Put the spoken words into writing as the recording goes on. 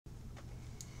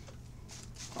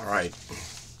Alright,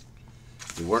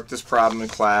 we worked this problem in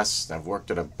class. I've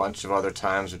worked it a bunch of other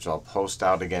times, which I'll post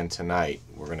out again tonight.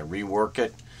 We're going to rework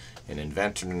it and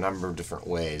invent it in a number of different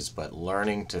ways, but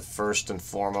learning to first and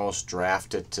foremost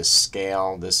draft it to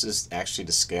scale. This is actually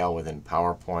to scale within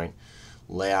PowerPoint.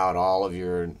 Lay out all of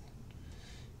your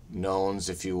knowns,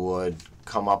 if you would.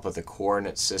 Come up with a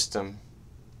coordinate system,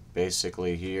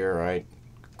 basically here, right?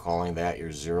 Calling that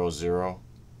your 0, 0,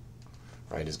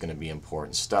 right, is going to be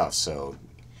important stuff. So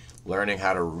learning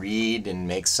how to read and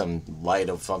make some light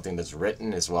of something that's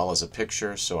written as well as a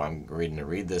picture. So I'm going to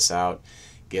read this out.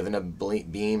 Given a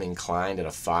beam inclined at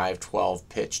a 512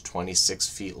 pitch, 26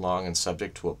 feet long, and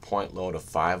subject to a point load of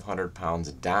 500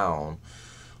 pounds down,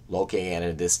 located at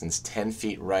a distance 10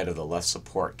 feet right of the left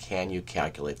support, can you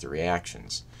calculate the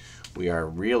reactions? We are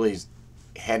really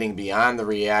heading beyond the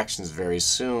reactions very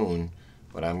soon,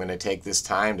 but I'm going to take this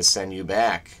time to send you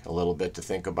back a little bit to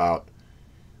think about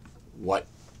what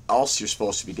else you're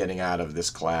supposed to be getting out of this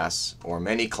class, or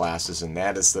many classes, and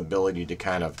that is the ability to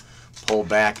kind of pull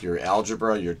back your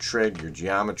algebra, your trig, your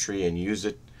geometry, and use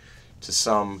it to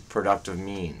some productive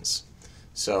means.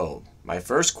 So my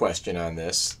first question on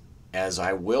this, as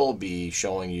I will be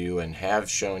showing you and have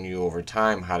shown you over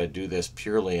time how to do this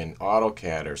purely in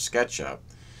AutoCAD or SketchUp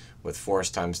with force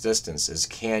times distance, is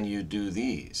can you do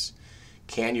these?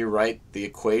 Can you write the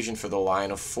equation for the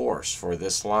line of force for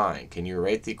this line? Can you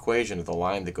write the equation of the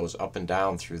line that goes up and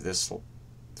down through this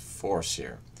force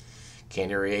here? Can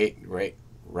you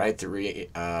write the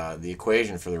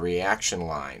equation for the reaction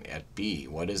line at B?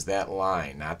 What is that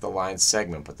line? Not the line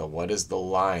segment, but what is the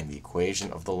line, the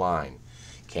equation of the line?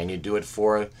 Can you do it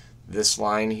for this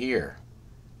line here?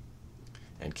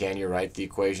 And can you write the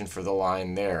equation for the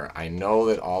line there? I know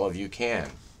that all of you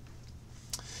can.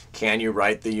 Can you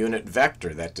write the unit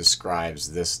vector that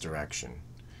describes this direction?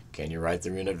 Can you write the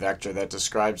unit vector that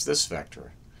describes this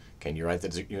vector? Can you write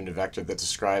the unit vector that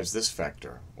describes this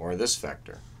vector or this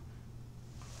vector?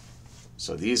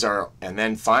 So these are, and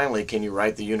then finally, can you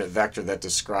write the unit vector that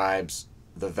describes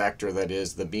the vector that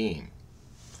is the beam?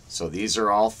 So these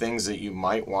are all things that you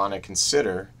might want to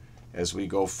consider as we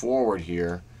go forward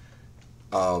here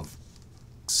of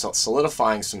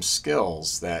solidifying some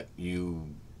skills that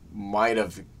you might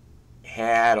have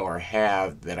had or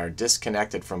have that are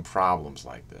disconnected from problems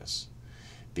like this,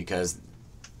 because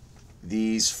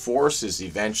these forces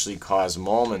eventually cause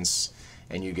moments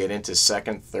and you get into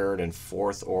second, third, and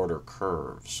fourth order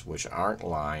curves, which aren't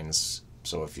lines.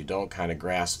 So if you don't kind of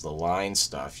grasp the line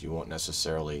stuff, you won't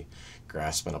necessarily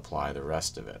grasp and apply the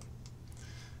rest of it.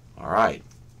 All right.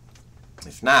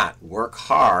 If not, work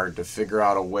hard to figure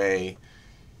out a way,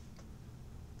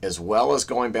 as well as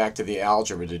going back to the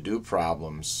algebra, to do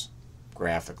problems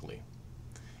graphically.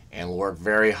 And work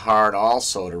very hard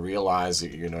also to realize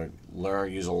that you're going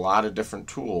to use a lot of different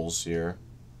tools here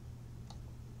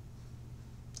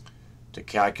to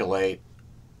calculate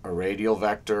a radial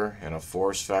vector and a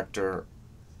force vector,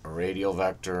 a radial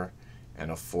vector and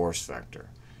a force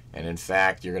vector. And in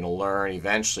fact, you're going to learn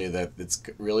eventually that it's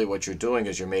really what you're doing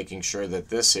is you're making sure that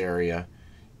this area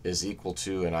is equal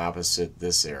to and opposite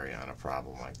this area on a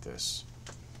problem like this.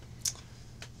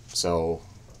 So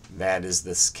that is,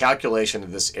 this calculation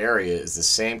of this area is the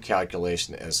same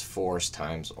calculation as force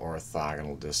times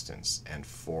orthogonal distance and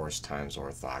force times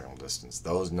orthogonal distance.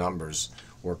 Those numbers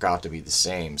work out to be the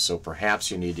same. So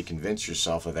perhaps you need to convince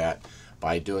yourself of that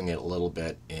by doing it a little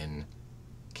bit in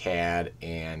CAD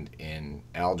and in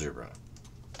algebra.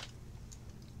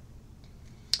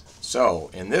 So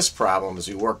in this problem, as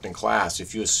we worked in class,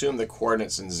 if you assume the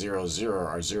coordinates in 0, 0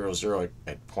 are 0, 0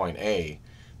 at point A,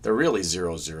 they're really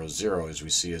 0, 0, 0 as we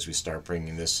see as we start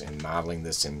bringing this and modeling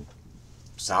this in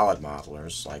solid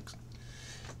modelers like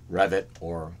Revit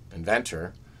or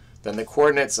Inventor. Then the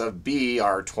coordinates of B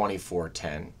are 24,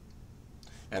 10.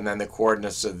 And then the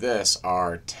coordinates of this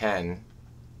are 10,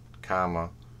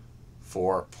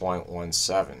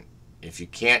 4.17. If you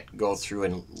can't go through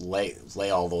and lay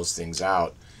all those things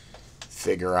out,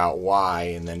 figure out why,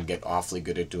 and then get awfully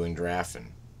good at doing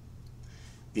drafting.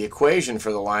 The equation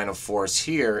for the line of force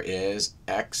here is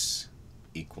x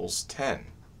equals 10.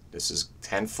 This is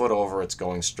 10 foot over, it's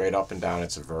going straight up and down,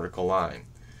 it's a vertical line.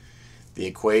 The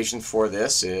equation for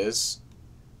this is,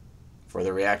 for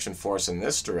the reaction force in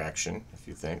this direction, if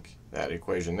you think, that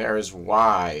equation there is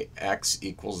y, x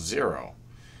equals 0.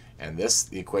 And this,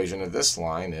 the equation of this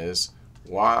line is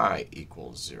y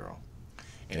equals 0.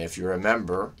 And if you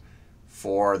remember,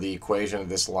 for the equation of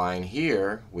this line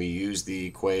here, we use the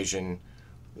equation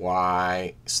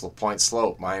y, point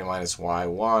slope, minus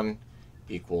y1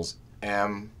 equals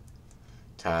m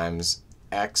times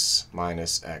x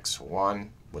minus x1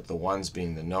 with the 1's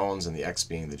being the knowns and the x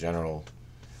being the general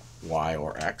y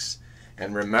or x.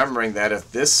 And remembering that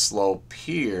if this slope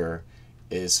here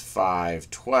is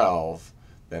 5/12,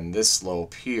 then this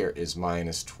slope here is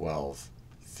minus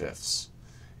 12/5.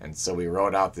 And so we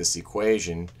wrote out this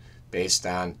equation based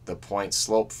on the point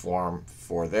slope form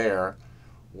for there,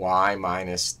 y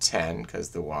minus 10, because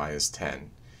the y is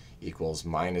 10, equals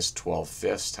minus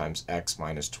 12/5 times x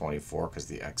minus 24, because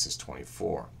the x is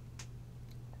 24.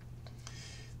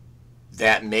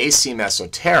 That may seem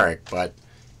esoteric, but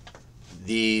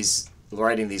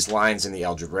writing these lines in the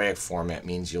algebraic format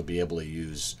means you'll be able to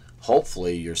use,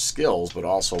 hopefully, your skills, but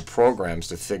also programs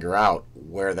to figure out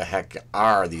where the heck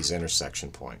are these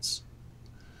intersection points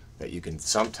that you can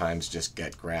sometimes just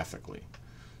get graphically.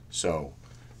 So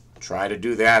try to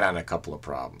do that on a couple of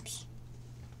problems.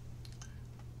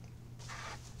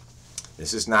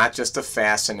 This is not just a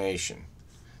fascination.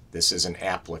 This is an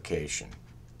application.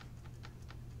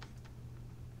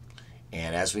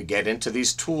 And as we get into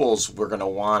these tools, we're going to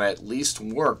want to at least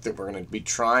work that we're going to be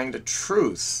trying to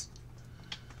truth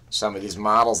some of these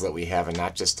models that we have and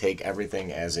not just take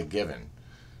everything as a given.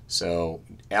 So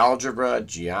algebra,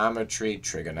 geometry,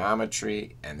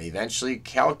 trigonometry, and eventually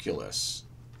calculus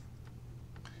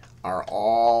are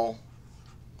all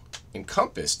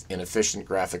encompassed in efficient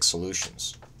graphic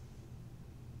solutions.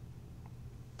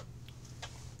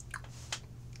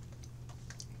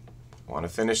 I want to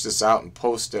finish this out and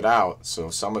post it out so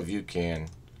some of you can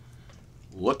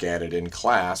look at it in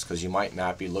class, because you might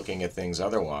not be looking at things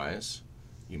otherwise.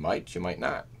 You might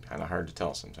not. Kind of hard to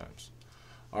tell sometimes.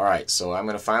 All right, so I'm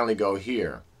going to finally go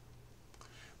here.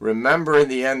 Remember in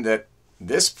the end that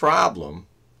this problem,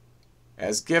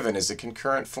 as given, is a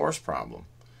concurrent force problem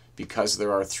because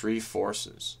there are 3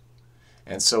 forces.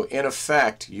 And so in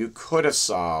effect, you could have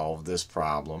solved this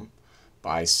problem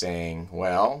by saying,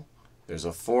 well, there's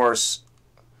a force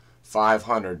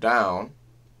 500 down,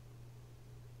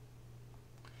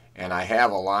 and I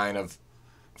have a line of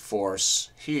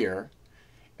force here,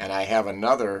 and I have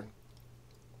another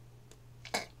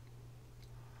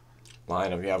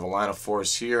line of, you have a line of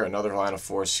force here, another line of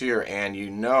force here, and you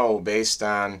know based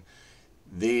on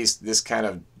this kind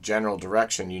of general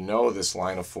direction, you know this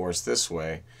line of force this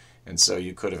way, and so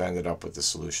you could have ended up with the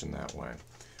solution that way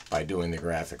by doing the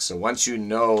graphics. So once you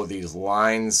know these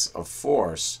lines of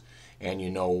force and you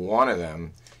know one of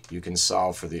them, you can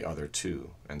solve for the other 2.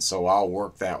 And so I'll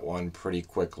work that one pretty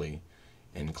quickly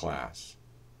in class.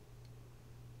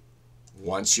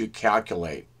 Once you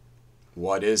calculate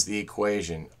what is the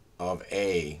equation of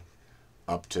A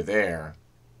up to there,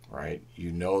 right,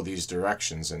 you know these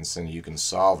directions, and so you can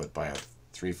solve it by a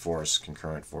 3-force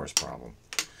concurrent force problem.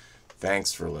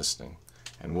 Thanks for listening.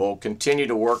 And we'll continue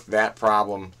to work that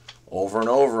problem over and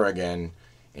over again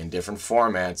in different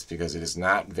formats, because it is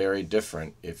not very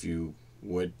different, if you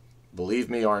would believe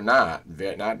me or not,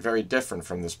 not very different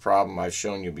from this problem I've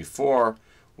shown you before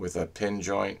with a pin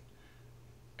joint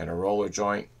and a roller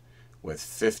joint with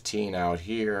 15 out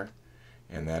here,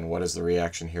 and then what is the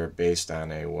reaction here based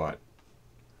on a what?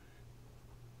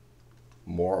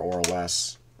 More or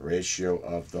less ratio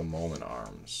of the moment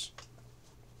arms.